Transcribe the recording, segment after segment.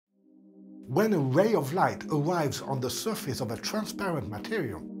when a ray of light arrives on the surface of a transparent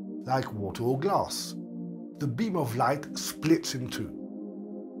material, like water or glass, the beam of light splits in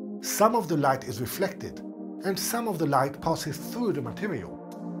two. Some of the light is reflected, and some of the light passes through the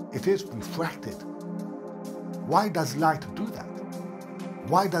material. It is refracted. Why does light do that?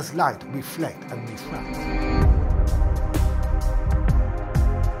 Why does light reflect and refract?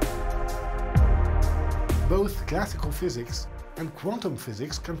 Both classical physics and quantum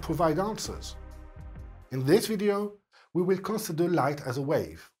physics can provide answers. In this video, we will consider light as a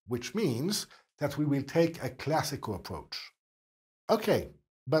wave, which means that we will take a classical approach. Okay,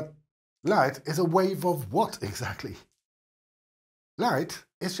 but light is a wave of what exactly? Light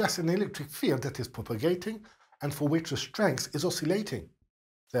is just an electric field that is propagating and for which the strength is oscillating.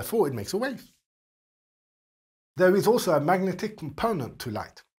 Therefore, it makes a wave. There is also a magnetic component to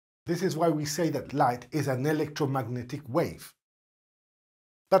light. This is why we say that light is an electromagnetic wave.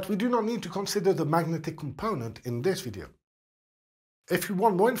 But we do not need to consider the magnetic component in this video. If you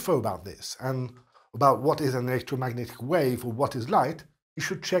want more info about this and about what is an electromagnetic wave or what is light, you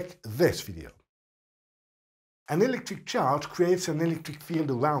should check this video. An electric charge creates an electric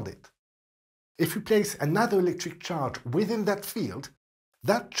field around it. If you place another electric charge within that field,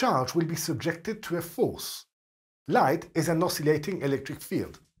 that charge will be subjected to a force. Light is an oscillating electric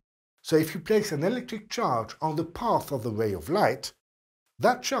field. So if you place an electric charge on the path of the ray of light,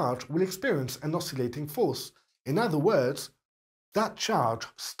 that charge will experience an oscillating force. In other words, that charge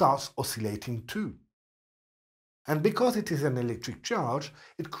starts oscillating too. And because it is an electric charge,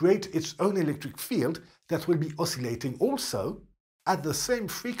 it creates its own electric field that will be oscillating also at the same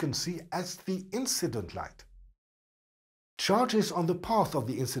frequency as the incident light. Charges on the path of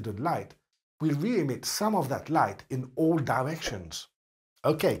the incident light will re-emit some of that light in all directions.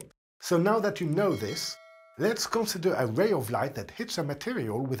 Okay, so now that you know this, let's consider a ray of light that hits a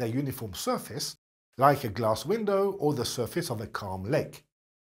material with a uniform surface, like a glass window or the surface of a calm lake.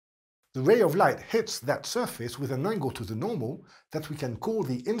 The ray of light hits that surface with an angle to the normal that we can call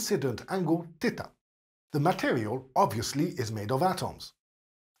the incident angle theta. The material obviously is made of atoms,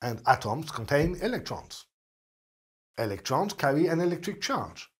 and atoms contain electrons. Electrons carry an electric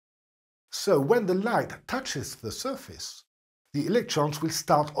charge. So when the light touches the surface, the electrons will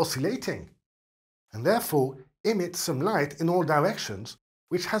start oscillating, and therefore emit some light in all directions,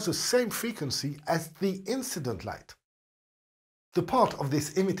 which has the same frequency as the incident light. The part of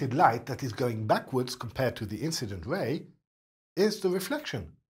this emitted light that is going backwards compared to the incident ray is the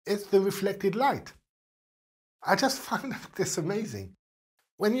reflection. It's the reflected light. I just find this amazing.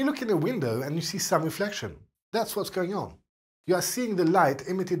 When you look in a window and you see some reflection, that's what's going on. You are seeing the light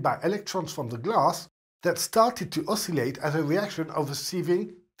emitted by electrons from the glass that started to oscillate as a reaction of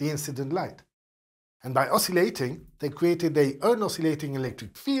receiving the incident light. And by oscillating, they created their own oscillating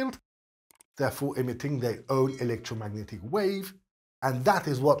electric field, therefore emitting their own electromagnetic wave, and that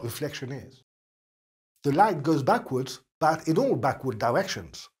is what reflection is. The light goes backwards, but in all backward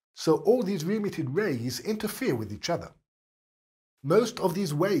directions, so all these re-emitted rays interfere with each other. Most of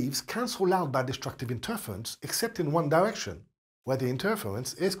these waves cancel out by destructive interference, except in one direction, where the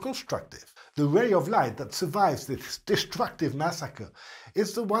interference is constructive. The ray of light that survives this destructive massacre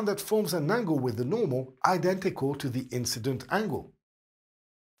is the one that forms an angle with the normal identical to the incident angle.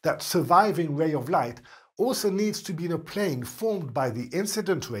 That surviving ray of light also needs to be in a plane formed by the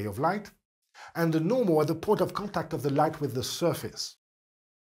incident ray of light and the normal at the point of contact of the light with the surface.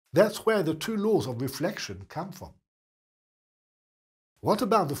 That's where the two laws of reflection come from. What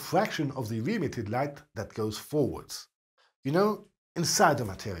about the fraction of the re-emitted light that goes forwards? You know, inside the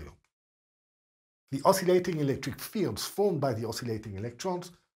material. The oscillating electric fields formed by the oscillating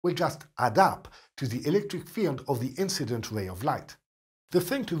electrons will just add up to the electric field of the incident ray of light. The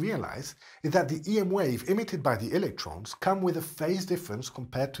thing to realize is that the EM wave emitted by the electrons come with a phase difference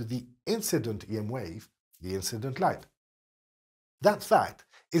compared to the incident EM wave, the incident light. That fact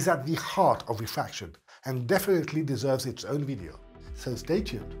is at the heart of refraction and definitely deserves its own video, so stay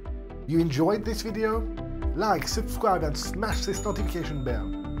tuned. You enjoyed this video? Like, subscribe and smash this notification bell.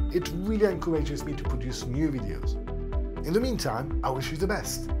 It really encourages me to produce new videos. In the meantime, I wish you the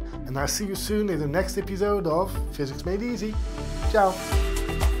best, and I'll see you soon in the next episode of Physics Made Easy. Ciao!